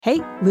Hey,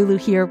 Lulu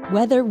here.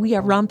 Whether we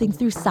are romping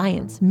through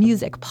science,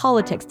 music,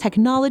 politics,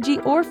 technology,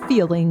 or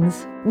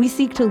feelings, we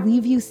seek to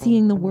leave you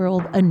seeing the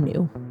world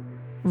anew.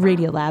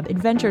 Radiolab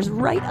adventures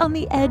right on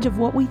the edge of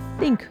what we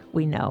think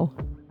we know,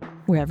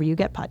 wherever you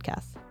get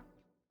podcasts.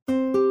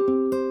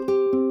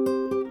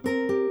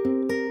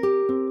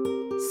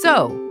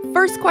 So,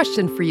 first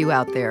question for you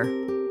out there.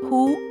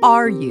 Who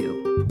are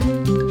you?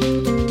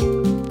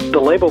 The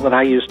label that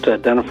I use to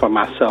identify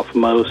myself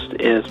most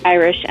is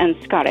Irish and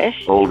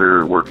Scottish.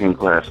 Older, working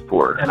class,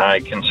 poor. And I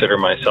consider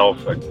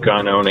myself a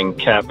gun-owning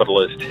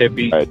capitalist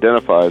hippie. I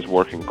identify as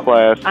working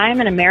class.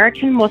 I'm an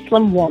American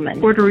Muslim woman.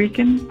 Puerto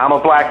Rican. I'm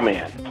a black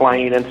man,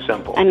 plain and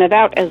simple. I'm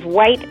about as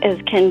white as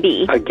can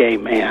be. a gay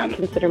man. I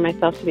consider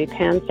myself to be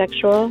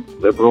pansexual.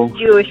 Liberal,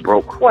 Jewish,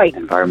 broke, white,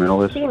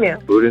 environmentalist, female,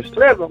 Buddhist,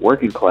 liberal,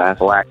 working class,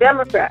 black,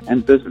 Democrat,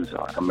 and business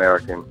owner.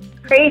 American.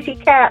 crazy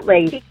cat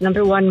lady.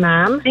 Number one,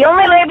 mom. The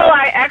only label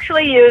I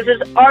actually use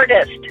is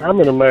artist. I'm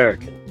an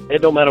American.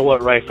 It don't matter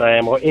what race I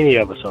am or any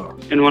of us are.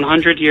 In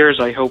 100 years,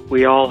 I hope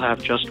we all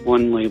have just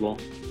one label: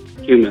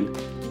 human.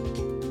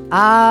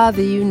 Ah,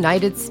 the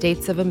United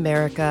States of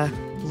America.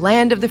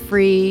 Land of the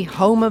free,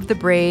 home of the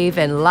brave,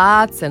 and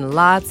lots and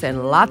lots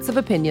and lots of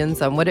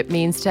opinions on what it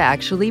means to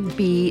actually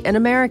be an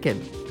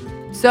American.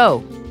 So,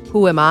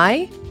 who am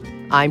I?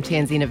 I'm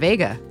Tanzina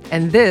Vega,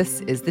 and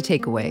this is The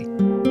Takeaway.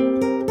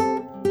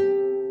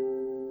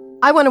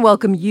 I want to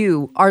welcome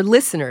you, our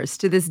listeners,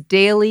 to this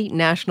daily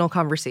national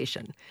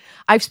conversation.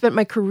 I've spent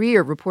my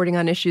career reporting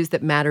on issues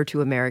that matter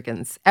to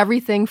Americans,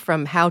 everything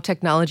from how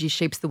technology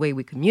shapes the way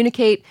we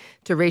communicate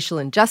to racial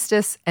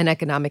injustice and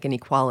economic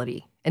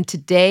inequality. And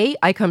today,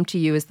 I come to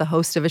you as the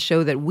host of a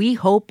show that we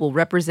hope will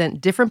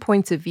represent different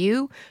points of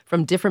view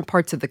from different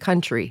parts of the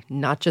country,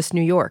 not just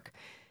New York.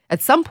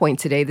 At some point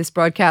today, this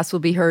broadcast will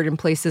be heard in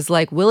places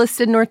like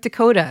Williston, North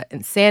Dakota,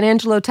 and San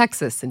Angelo,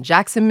 Texas, and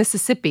Jackson,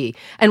 Mississippi.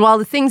 And while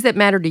the things that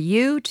matter to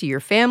you, to your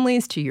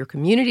families, to your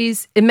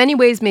communities, in many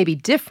ways may be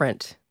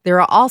different, there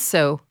are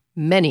also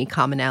many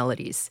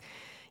commonalities.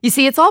 You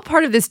see, it's all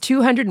part of this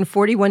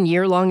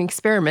 241-year-long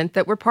experiment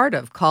that we're part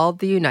of called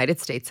the United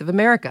States of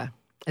America.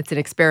 It's an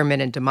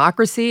experiment in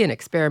democracy, an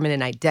experiment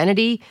in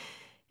identity,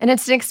 and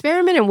it's an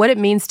experiment in what it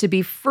means to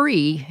be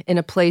free in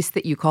a place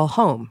that you call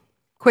home.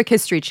 Quick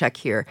history check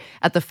here.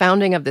 At the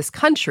founding of this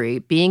country,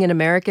 being an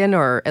American,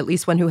 or at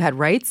least one who had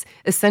rights,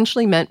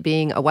 essentially meant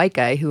being a white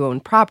guy who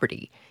owned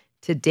property.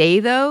 Today,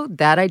 though,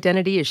 that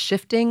identity is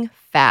shifting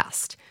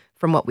fast,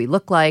 from what we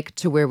look like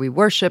to where we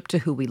worship to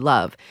who we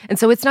love. And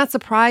so it's not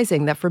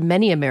surprising that for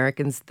many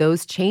Americans,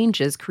 those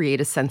changes create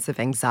a sense of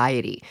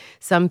anxiety.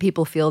 Some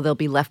people feel they'll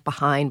be left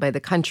behind by the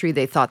country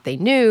they thought they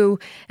knew,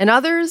 and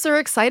others are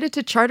excited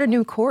to chart a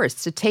new course,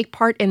 to take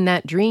part in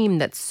that dream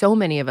that so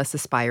many of us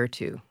aspire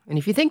to. And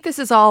if you think this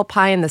is all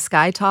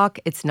pie-in-the-sky talk,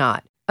 it's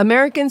not.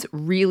 Americans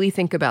really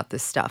think about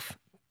this stuff.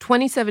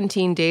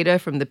 2017 data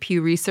from the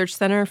Pew Research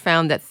Center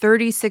found that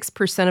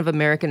 36% of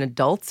American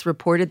adults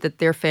reported that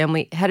their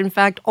family had in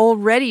fact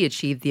already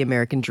achieved the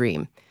American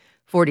dream.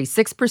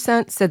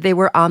 46% said they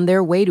were on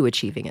their way to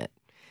achieving it.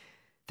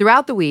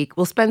 Throughout the week,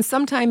 we'll spend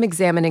some time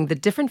examining the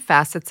different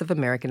facets of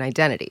American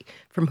identity,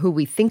 from who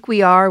we think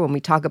we are when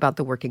we talk about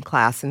the working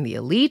class and the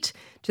elite,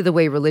 to the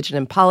way religion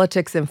and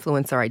politics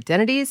influence our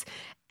identities.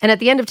 And at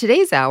the end of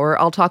today's hour,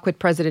 I'll talk with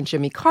President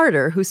Jimmy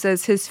Carter, who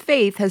says his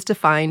faith has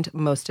defined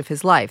most of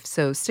his life.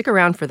 So stick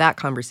around for that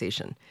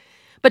conversation.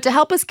 But to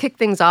help us kick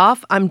things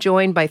off, I'm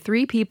joined by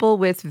three people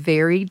with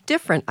very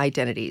different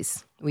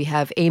identities. We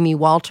have Amy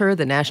Walter,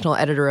 the national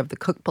editor of the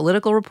Cook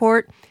Political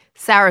Report,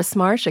 Sarah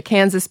Smarsh, a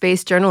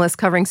Kansas-based journalist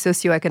covering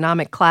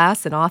socioeconomic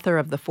class and author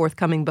of the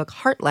forthcoming book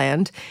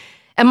Heartland,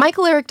 and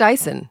Michael Eric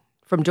Dyson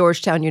from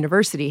Georgetown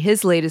University.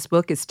 His latest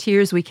book is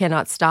Tears We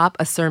Cannot Stop,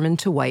 A Sermon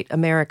to White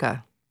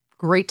America.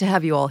 Great to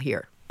have you all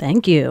here.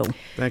 Thank you.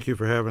 Thank you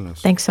for having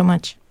us. Thanks so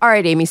much. All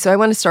right, Amy, so I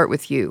want to start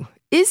with you.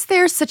 Is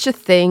there such a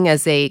thing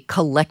as a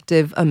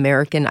collective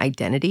American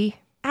identity?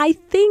 I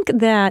think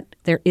that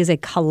there is a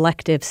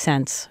collective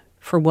sense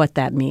for what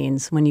that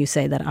means when you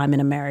say that I'm an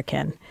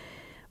American.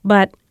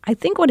 But I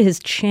think what has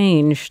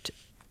changed,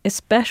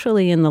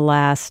 especially in the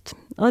last,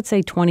 let's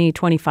say 20,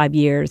 25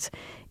 years,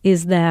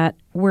 is that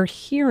we're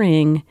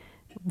hearing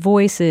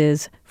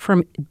voices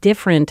from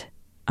different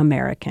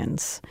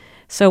Americans.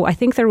 So I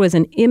think there was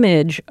an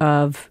image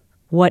of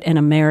what an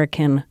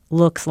American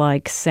looks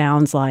like,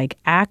 sounds like,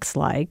 acts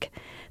like,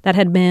 that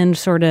had been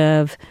sort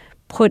of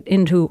put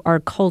into our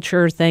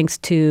culture thanks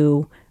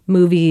to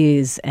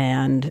movies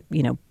and,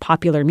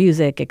 popular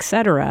music, et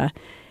cetera.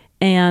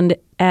 And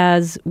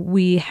as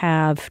we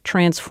have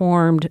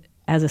transformed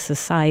as a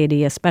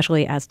society,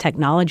 especially as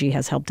technology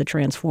has helped to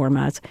transform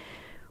us,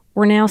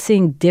 we're now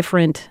seeing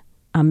different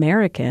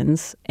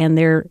Americans and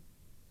their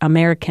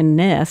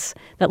Americanness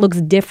that looks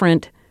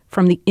different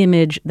from the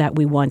image that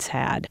we once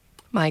had.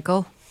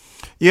 Michael?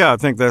 Yeah, I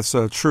think that's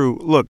true.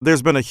 Look,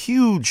 there's been a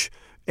huge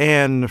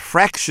and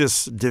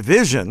fractious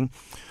division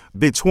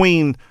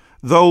between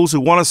those who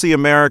want to see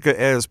America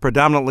as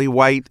predominantly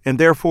white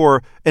and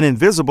therefore an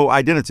invisible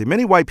identity.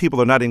 Many white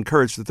people are not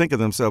encouraged to think of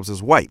themselves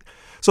as white.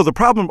 So the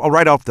problem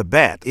right off the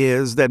bat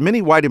is that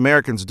many white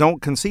Americans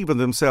don't conceive of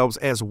themselves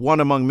as one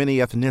among many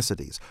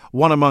ethnicities,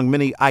 one among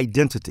many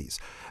identities.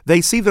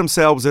 They see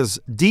themselves as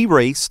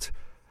deraced,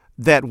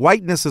 that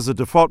whiteness is a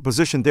default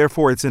position,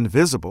 therefore it's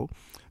invisible,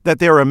 that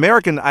their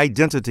American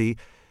identity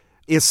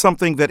is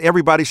something that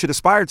everybody should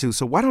aspire to.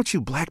 So why don't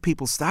you black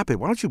people stop it?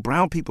 Why don't you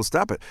brown people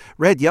stop it?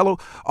 Red, yellow,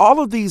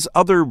 all of these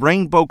other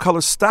rainbow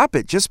colors, stop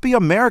it. Just be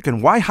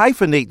American. Why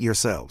hyphenate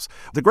yourselves?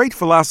 The great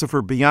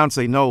philosopher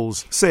Beyonce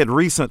Knowles said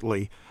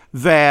recently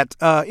that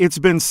it's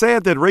been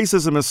said that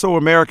racism is so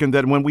American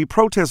that when we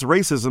protest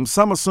racism,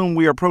 some assume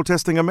we are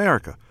protesting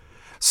America.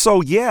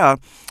 So,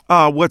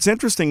 what's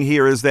interesting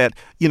here is that,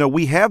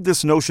 we have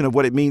this notion of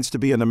what it means to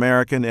be an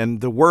American, and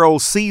the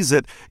world sees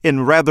it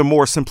in rather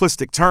more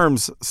simplistic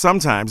terms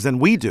sometimes than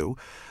we do.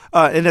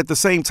 And at the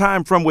same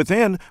time, from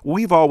within,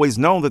 we've always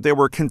known that there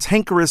were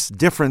cantankerous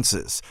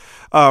differences,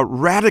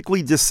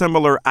 radically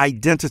dissimilar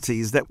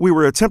identities that we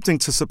were attempting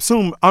to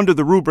subsume under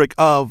the rubric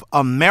of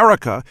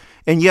America,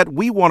 and yet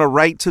we want a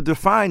right to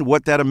define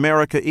what that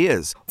America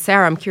is.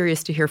 Sarah, I'm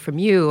curious to hear from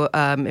you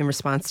in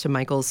response to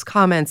Michael's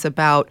comments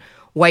about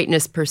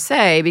whiteness per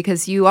se,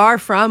 because you are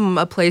from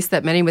a place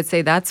that many would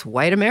say that's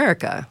white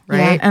America, right?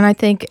 Yeah, and I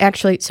think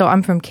actually, so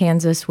I'm from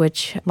Kansas,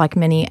 which, like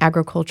many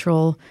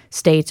agricultural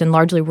states and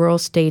largely rural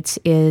states,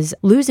 is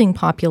losing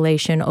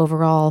population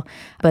overall.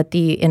 But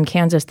in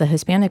Kansas, the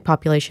Hispanic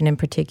population in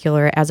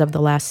particular, as of the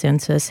last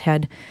census,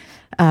 had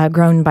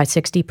grown by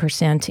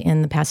 60%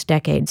 in the past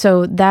decade.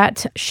 So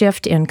that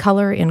shift in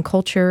color, in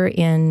culture,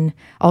 in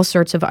all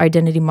sorts of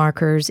identity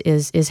markers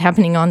is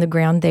happening on the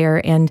ground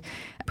there. And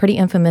pretty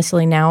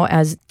infamously now,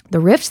 as the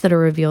rifts that are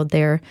revealed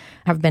there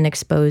have been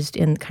exposed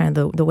in kind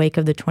of the wake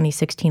of the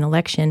 2016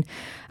 election.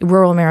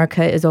 Rural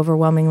America is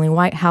overwhelmingly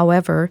white.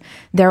 However,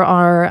 there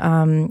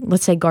are,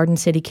 let's say, Garden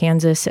City,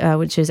 Kansas,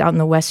 which is out in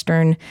the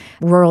western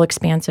rural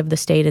expanse of the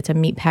state. It's a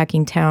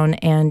meatpacking town,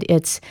 and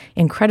it's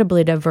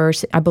incredibly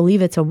diverse. I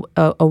believe it's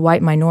a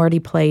white minority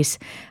place.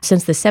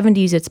 Since the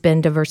 70s, it's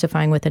been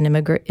diversifying with an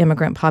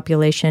immigrant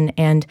population,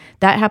 and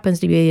that happens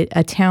to be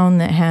a town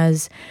that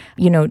has,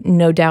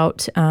 no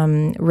doubt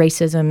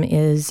racism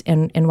is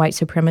and white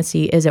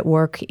supremacy is at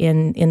work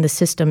in the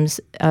systems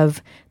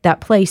of that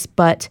place,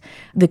 but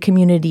the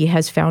community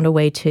has found a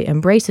way to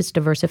embrace its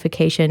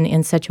diversification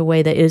in such a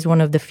way that it is one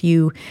of the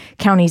few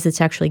counties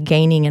that's actually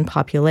gaining in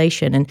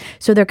population. And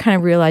so they're kind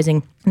of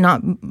realizing,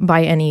 not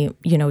by any,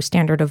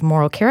 standard of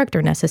moral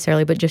character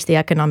necessarily, but just the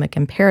economic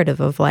imperative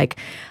of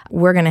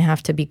we're going to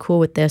have to be cool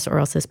with this or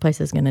else this place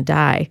is going to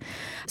die.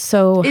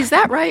 So is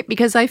that right?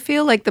 Because I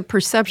feel like the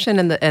perception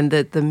and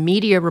the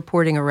media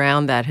reporting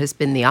around that has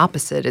been the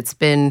opposite. It's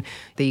been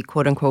the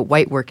quote unquote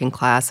white working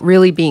class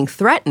really being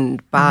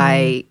threatened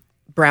by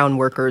brown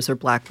workers or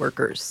black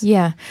workers.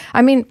 Yeah.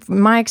 I mean,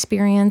 my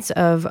experience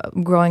of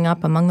growing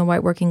up among the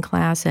white working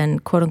class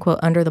and quote unquote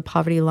under the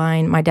poverty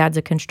line, my dad's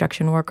a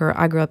construction worker.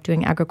 I grew up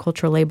doing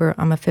agricultural labor.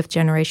 I'm a fifth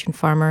generation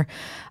farmer.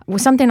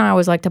 Something I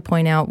always like to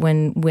point out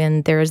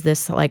when there is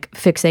this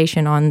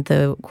fixation on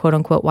the quote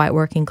unquote white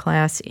working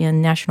class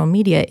in national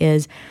media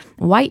is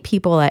white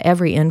people at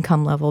every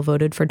income level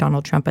voted for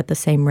Donald Trump at the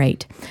same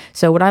rate.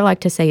 So what I like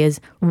to say is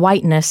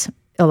whiteness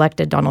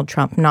elected Donald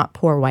Trump, not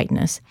poor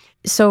whiteness.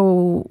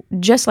 So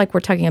just like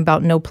we're talking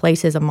about no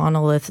place is a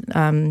monolith,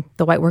 the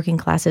white working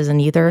class isn't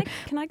either.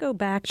 Can I go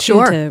back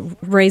Sure. to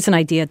raise an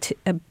idea?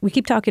 We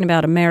keep talking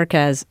about America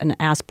as an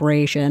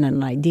aspiration and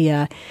an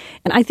idea.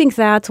 And I think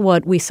that's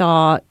what we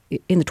saw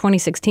in the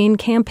 2016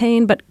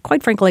 campaign. But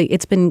quite frankly,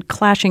 it's been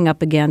clashing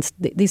up against,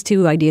 these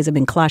two ideas have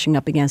been clashing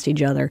up against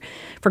each other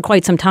for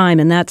quite some time.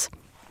 And that's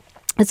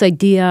this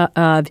idea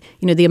of,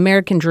 the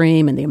American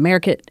dream and the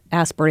American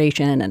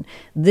aspiration. And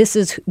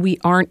we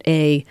aren't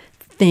a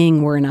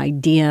thing, we're an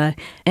idea.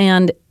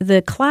 And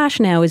the clash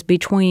now is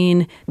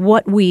between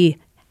what we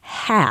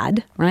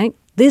had, right?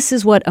 This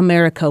is what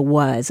America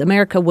was.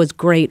 America was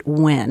great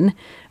when,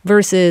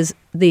 versus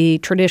the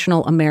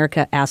traditional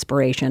America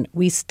aspiration.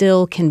 We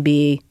still can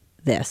be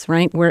this,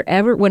 right?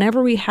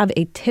 Whenever we have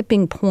a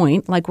tipping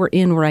point like we're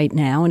in right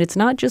now, and it's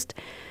not just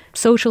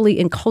socially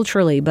and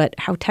culturally, but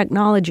how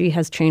technology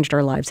has changed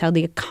our lives, how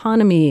the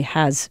economy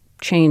has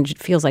changed.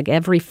 It feels like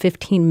every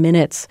 15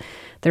 minutes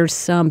there's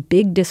some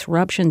big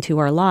disruption to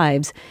our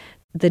lives.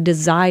 The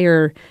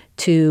desire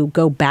to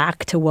go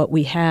back to what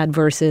we had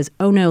versus,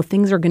 oh no,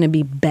 things are going to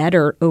be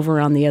better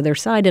over on the other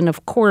side. And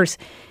of course,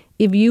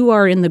 if you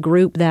are in the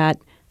group that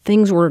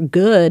things were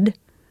good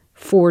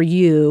for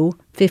you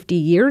 50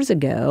 years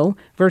ago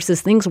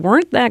versus things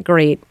weren't that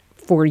great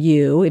for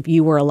you if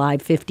you were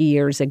alive 50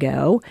 years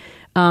ago,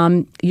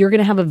 you're going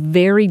to have a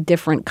very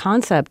different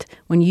concept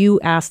when you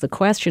ask the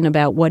question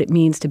about what it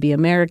means to be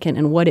American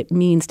and what it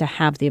means to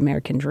have the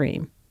American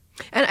dream.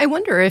 And I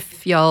wonder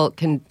if y'all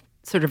can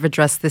sort of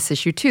address this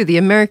issue too. The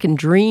American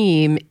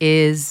dream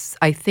is,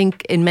 I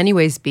think, in many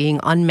ways being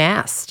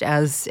unmasked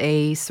as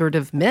a sort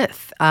of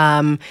myth.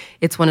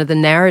 It's one of the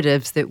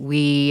narratives that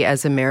we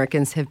as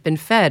Americans have been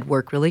fed.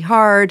 Work really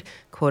hard,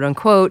 quote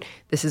unquote,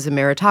 this is a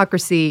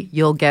meritocracy.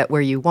 You'll get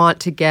where you want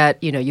to get.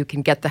 You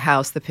can get the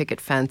house, the picket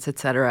fence, et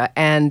cetera.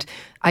 And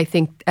I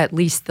think at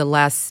least the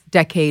last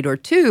decade or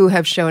two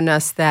have shown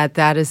us that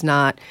that is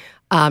not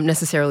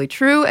necessarily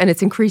true, and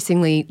it's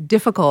increasingly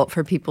difficult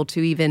for people to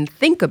even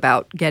think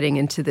about getting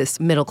into this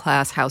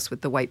middle-class house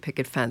with the white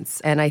picket fence.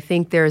 And I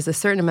think there is a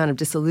certain amount of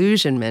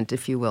disillusionment,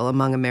 if you will,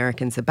 among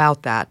Americans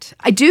about that.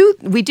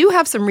 We do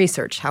have some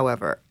research,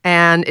 however,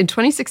 and in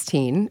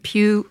 2016,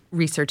 Pew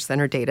Research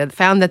Center data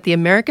found that the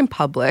American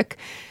public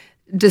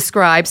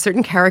describe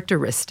certain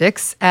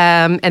characteristics,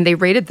 and they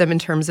rated them in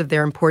terms of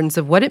their importance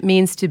of what it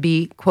means to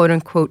be,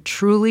 quote-unquote,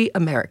 truly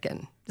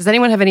American. Does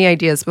anyone have any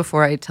ideas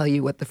before I tell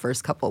you what the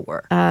first couple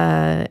were?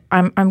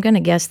 I'm going to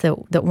guess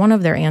that one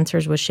of their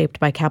answers was shaped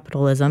by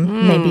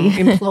capitalism, maybe.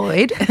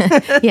 Employed.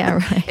 Yeah,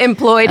 right.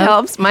 Employed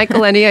helps.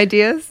 Michael, any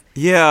ideas?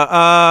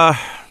 Yeah,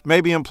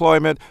 maybe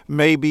employment,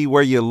 maybe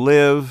where you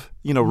live,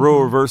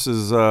 rural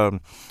versus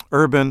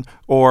urban,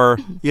 or,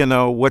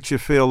 what you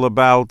feel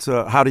about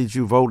how did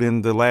you vote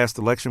in the last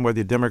election, whether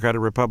you're Democrat or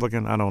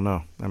Republican? I don't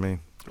know.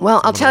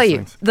 Well, I'll tell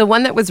you, the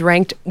one that was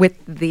ranked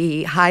with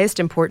the highest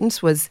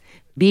importance was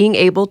being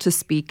able to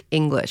speak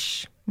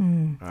English.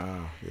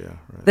 Yeah,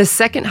 right. The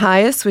second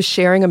highest was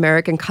sharing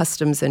American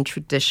customs and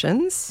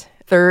traditions.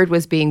 Third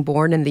was being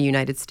born in the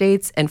United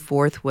States. And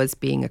fourth was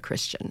being a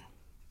Christian.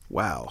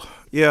 Wow.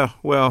 Yeah,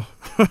 well,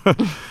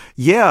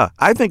 yeah,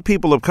 I think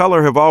people of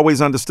color have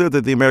always understood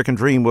that the American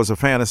dream was a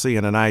fantasy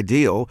and an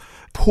ideal.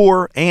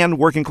 Poor and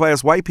working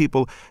class white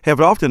people have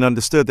often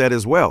understood that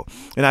as well.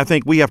 And I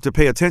think we have to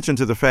pay attention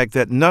to the fact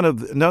that none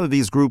of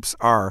these groups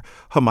are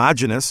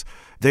homogenous.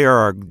 There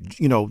are,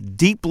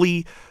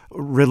 deeply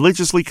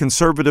religiously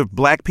conservative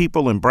black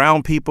people and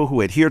brown people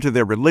who adhere to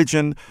their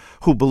religion,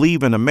 who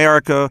believe in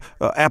America,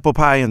 apple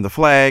pie and the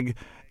flag.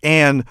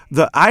 And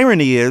the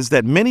irony is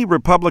that many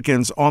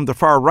Republicans on the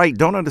far right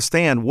don't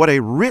understand what a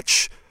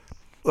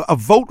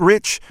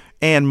vote-rich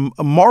and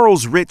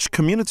morals-rich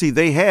community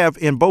they have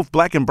in both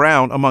black and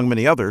brown, among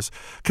many others,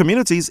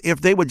 communities,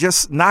 if they would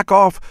just knock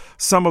off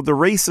some of the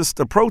racist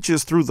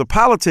approaches through the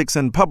politics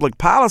and public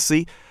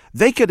policy,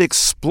 they could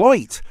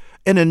exploit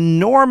an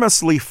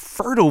enormously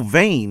fertile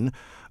vein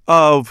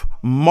of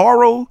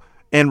moral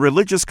and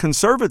religious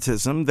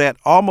conservatism that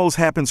almost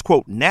happens,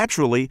 quote,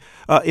 naturally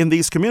in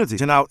these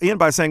communities. And I'll end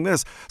by saying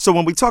this. So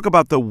when we talk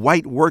about the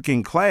white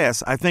working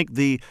class, I think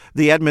the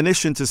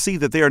admonition to see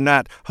that they are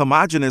not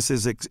homogenous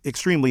is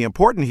extremely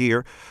important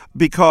here,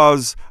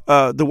 because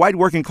the white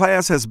working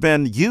class has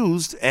been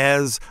used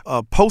as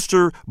a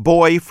poster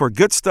boy for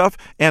good stuff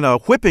and a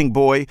whipping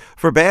boy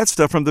for bad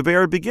stuff from the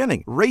very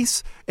beginning.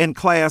 Race and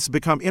class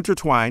become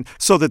intertwined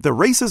so that the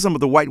racism of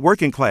the white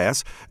working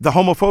class, the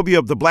homophobia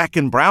of the black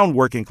and brown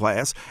working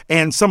class,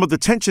 and some of the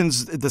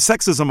tensions, the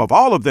sexism of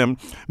all of them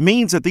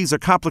means that these are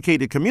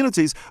complicated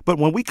communities. But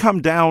when we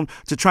come down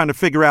to trying to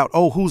figure out,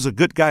 who's a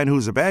good guy and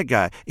who's a bad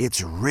guy,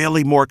 it's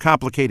really more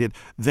complicated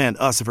than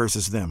us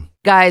versus them.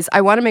 Guys,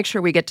 I want to make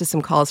sure we get to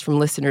some calls from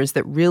listeners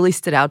that really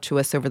stood out to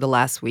us over the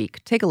last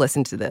week. Take a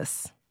listen to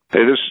this.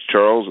 Hey, this is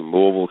Charles in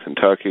Louisville,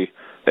 Kentucky.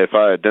 If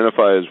I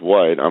identify as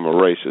white, I'm a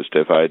racist.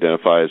 If I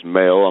identify as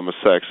male, I'm a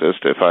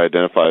sexist. If I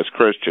identify as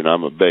Christian,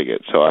 I'm a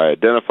bigot. So I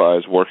identify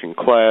as working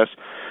class,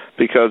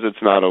 because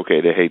it's not okay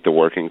to hate the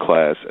working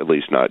class, at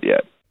least not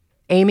yet.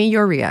 Amy,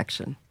 your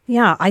reaction?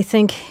 Yeah, I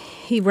think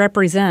he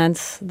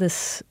represents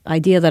this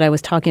idea that I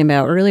was talking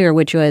about earlier,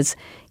 which was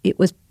it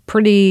was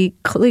pretty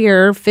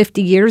clear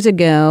 50 years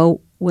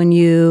ago when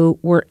you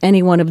were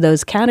any one of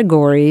those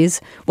categories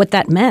what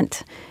that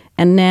meant.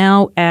 And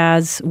now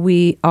as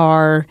we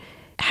are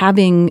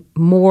having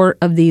more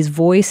of these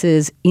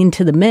voices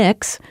into the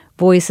mix,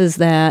 voices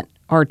that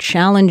are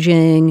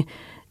challenging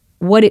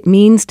what it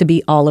means to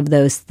be all of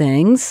those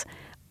things,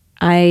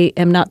 I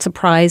am not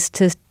surprised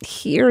to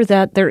hear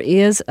that there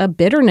is a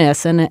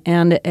bitterness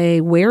and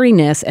a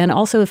wariness, and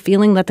also a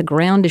feeling that the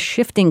ground is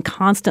shifting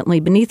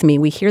constantly beneath me.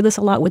 We hear this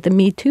a lot with the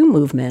Me Too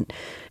movement.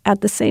 At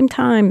the same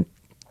time,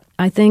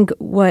 I think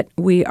what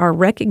we are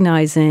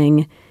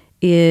recognizing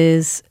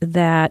is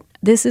that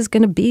this is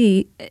going to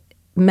be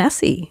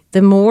messy.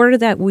 The more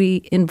that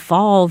we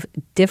involve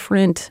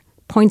different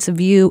points of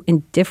view in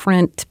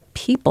different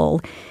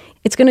people,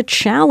 it's going to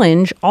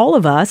challenge all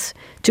of us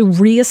to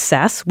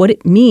reassess what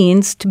it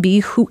means to be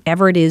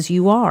whoever it is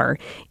you are.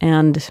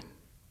 And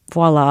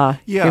voila,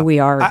 here we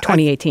are,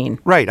 2018.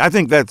 Right. I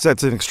think that's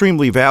an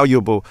extremely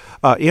valuable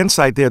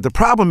insight there. The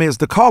problem is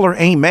the caller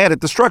ain't mad at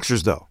the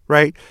structures, though,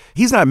 right?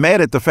 He's not mad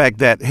at the fact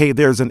that, hey,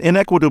 there's an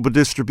inequitable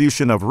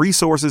distribution of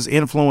resources,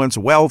 influence,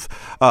 wealth,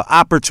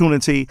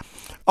 opportunity.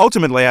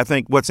 Ultimately, I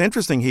think what's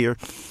interesting here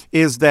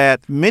is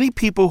that many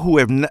people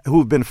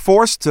who've been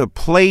forced to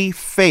play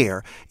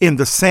fair in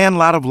the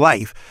sandlot of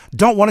life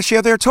don't want to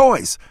share their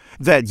toys.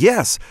 That,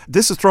 yes,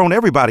 this has thrown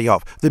everybody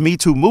off. The Me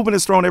Too movement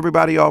has thrown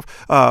everybody off.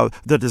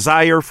 The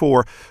desire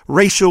for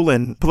racial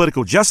and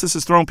political justice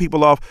has thrown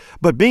people off.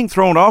 But being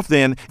thrown off,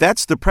 then,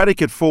 that's the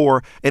predicate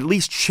for at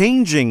least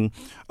changing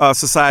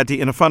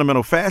society in a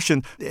fundamental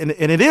fashion. And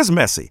it is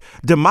messy.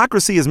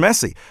 Democracy is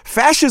messy.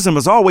 Fascism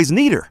is always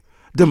neater.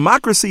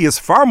 Democracy is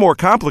far more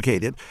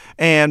complicated,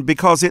 and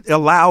because it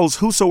allows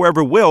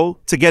whosoever will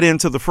to get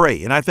into the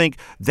fray. And I think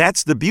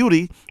that's the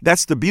beauty,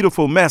 that's the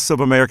beautiful mess of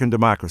American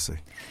democracy.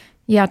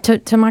 Yeah,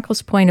 to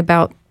Michael's point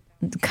about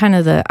kind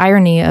of the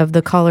irony of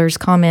the caller's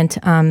comment,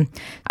 I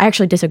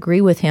actually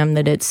disagree with him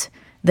that it's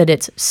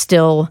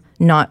still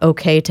not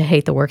okay to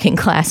hate the working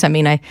class. I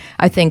mean,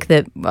 I think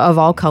that of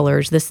all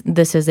colors, this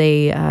is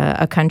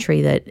a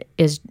country that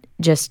is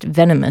just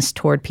venomous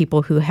toward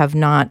people who have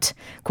not,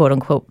 quote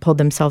unquote, pulled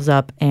themselves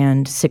up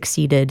and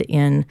succeeded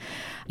in,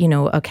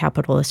 a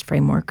capitalist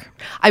framework.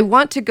 I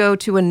want to go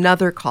to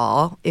another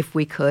call, if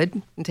we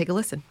could, and take a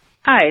listen.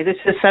 Hi, this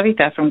is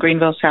Savita from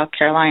Greenville, South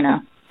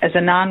Carolina. As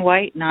a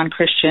non-white,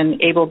 non-Christian,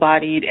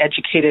 able-bodied,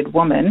 educated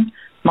woman,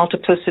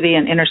 multiplicity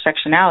and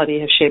intersectionality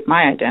have shaped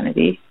my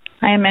identity.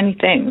 I am many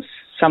things,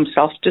 some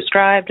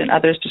self-described and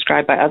others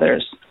described by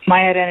others.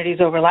 My identities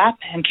overlap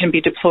and can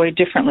be deployed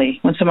differently.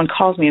 When someone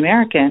calls me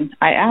American,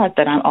 I add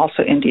that I'm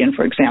also Indian,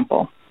 for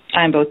example.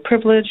 I am both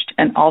privileged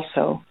and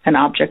also an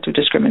object of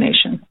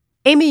discrimination.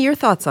 Amy, your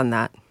thoughts on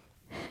that?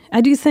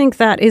 I do think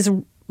that is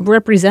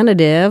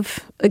representative.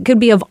 It could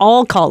be of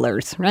all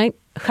colors, right?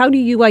 How do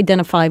you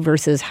identify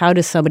versus how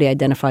does somebody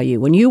identify you?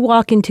 When you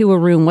walk into a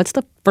room, what's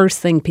the first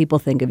thing people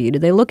think of you? Do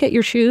they look at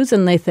your shoes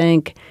and they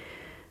think,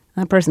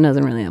 that person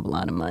doesn't really have a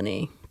lot of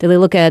money? Do they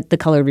look at the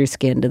color of your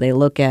skin? Do they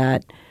look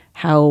at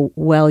how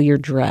well you're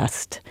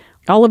dressed?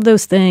 All of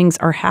those things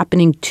are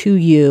happening to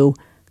you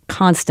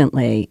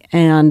constantly.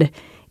 And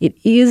it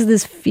is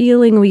this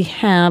feeling we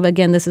have.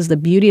 Again, this is the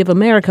beauty of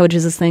America, which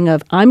is this thing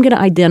of, I'm going to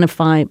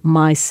identify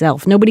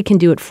myself. Nobody can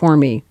do it for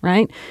me,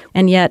 right?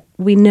 And yet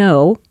we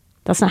know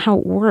that's not how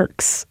it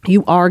works.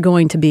 You are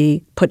going to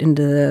be put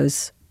into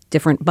those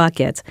different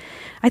buckets.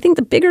 I think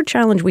the bigger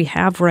challenge we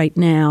have right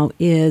now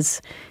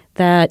is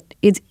that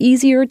it's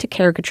easier to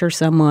caricature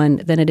someone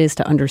than it is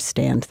to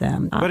understand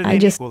them. But it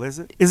ain't equal, is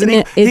it? Isn't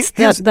it?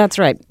 That's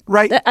right.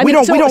 Right. We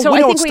don't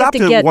stop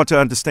to want to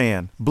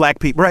understand black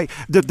people. Right.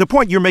 The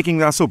point you're making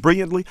now so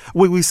brilliantly,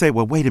 we say,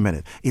 well, wait a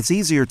minute. It's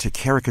easier to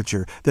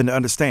caricature than to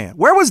understand.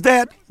 Where was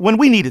that when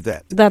we needed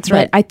that? That's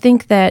right. But I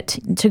think that,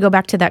 to go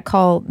back to that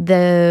call,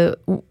 the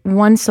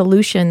one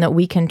solution that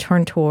we can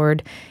turn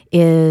toward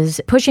is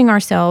pushing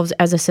ourselves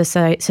as a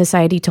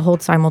society to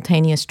hold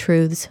simultaneous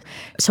truths.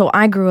 So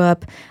I grew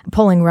up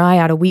pulling rye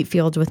out of wheat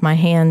fields with my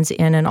hands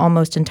in an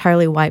almost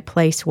entirely white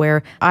place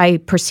where I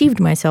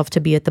perceived myself to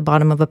be at the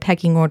bottom of a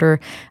pecking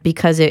order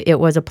because it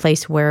was a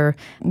place where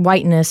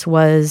whiteness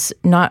was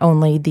not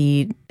only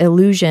the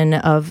illusion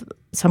of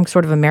some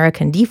sort of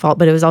American default,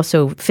 but it was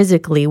also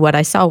physically what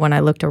I saw when I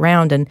looked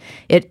around. And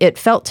it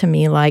felt to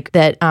me like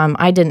that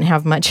I didn't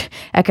have much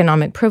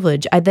economic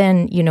privilege. I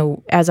then,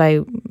 as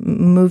I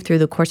moved through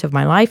the course of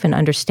my life and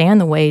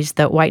understand the ways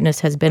that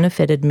whiteness has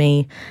benefited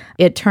me,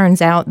 it turns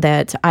out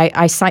that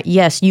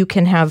yes, you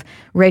can have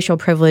racial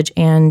privilege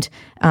and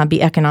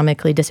be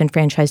economically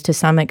disenfranchised to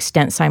some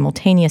extent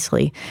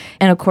simultaneously.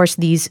 And of course,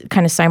 these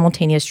kind of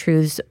simultaneous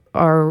truths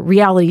are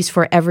realities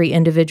for every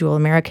individual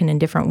American in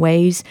different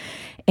ways.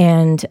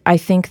 And I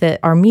think that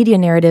our media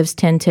narratives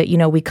tend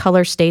to, we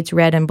color states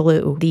red and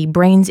blue. The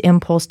brain's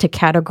impulse to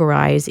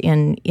categorize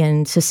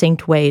in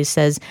succinct ways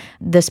says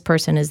this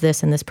person is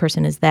this and this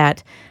person is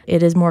that.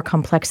 It is more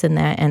complex than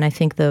that. And I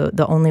think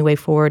the only way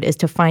forward is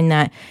to find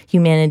that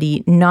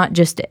humanity, not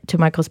just, to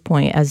Michael's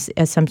point, as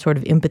some sort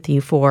of empathy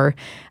for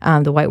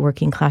the white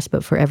working class,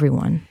 but for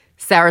everyone.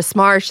 Sarah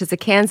Smarsh is a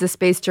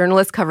Kansas-based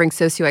journalist covering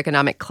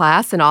socioeconomic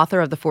class and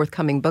author of the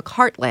forthcoming book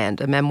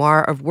Heartland, a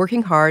memoir of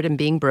working hard and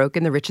being broke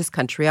in the richest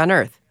country on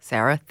earth.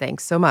 Sarah,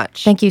 thanks so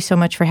much. Thank you so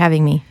much for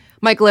having me.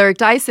 Michael Eric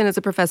Dyson is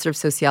a professor of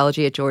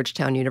sociology at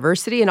Georgetown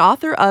University and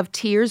author of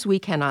Tears We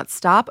Cannot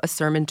Stop, A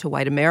Sermon to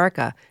White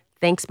America.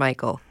 Thanks,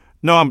 Michael.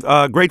 No,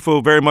 I'm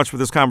grateful very much for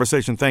this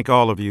conversation. Thank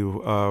all of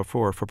you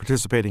for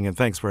participating, and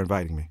thanks for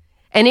inviting me.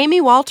 And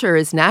Amy Walter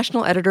is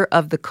national editor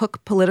of the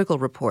Cook Political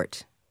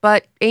Report.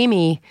 But,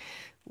 Amy,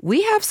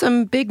 we have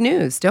some big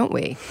news, don't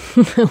we?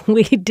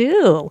 We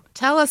do.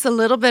 Tell us a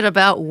little bit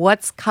about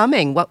what's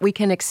coming, what we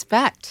can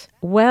expect.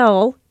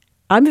 Well,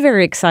 I'm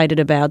very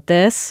excited about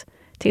this.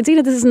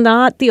 Tanzina, this is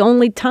not the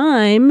only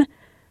time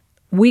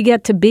we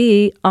get to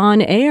be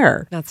on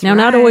air. That's now, right.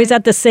 Not always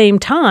at the same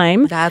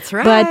time. That's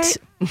right. But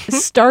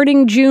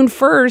starting June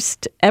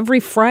 1st, every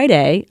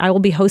Friday, I will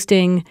be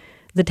hosting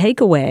The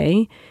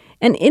Takeaway.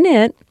 And in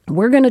it,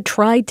 we're going to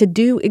try to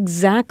do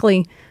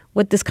exactly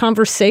what this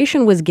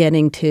conversation was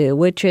getting to,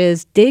 which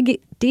is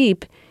dig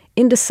deep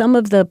into some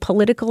of the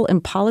political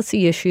and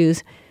policy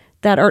issues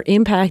that are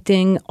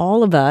impacting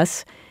all of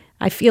us.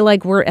 I feel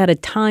like we're at a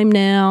time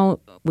now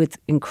with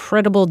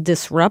incredible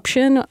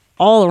disruption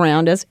all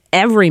around us,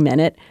 every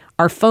minute.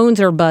 Our phones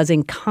are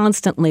buzzing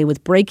constantly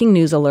with breaking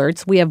news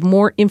alerts. We have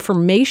more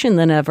information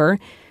than ever,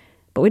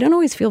 but we don't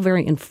always feel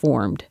very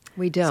informed.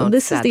 We don't. So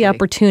this sadly. is the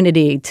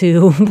opportunity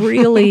to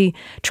really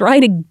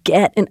try to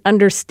get an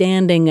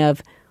understanding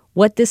of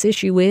what this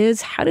issue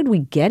is. How did we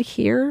get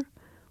here?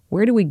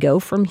 Where do we go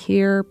from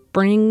here?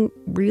 Bring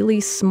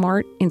really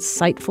smart,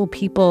 insightful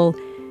people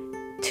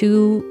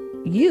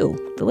to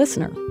you, the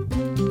listener.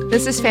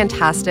 This is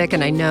fantastic,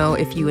 and I know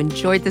if you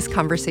enjoyed this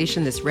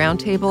conversation, this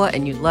roundtable,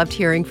 and you loved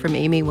hearing from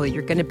Amy, well,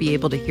 you're going to be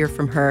able to hear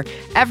from her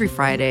every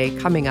Friday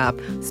coming up,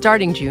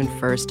 starting June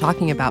 1st,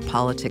 talking about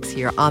politics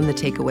here on The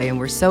Takeaway, and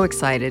we're so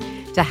excited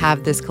to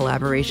have this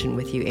collaboration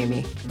with you,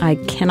 Amy. I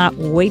cannot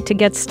wait to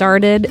get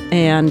started,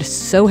 and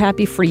so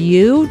happy for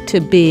you to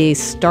be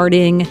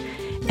starting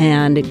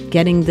and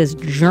getting this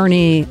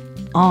journey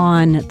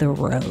on the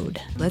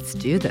road. Let's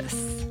do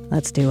this.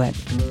 Let's do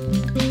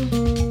it.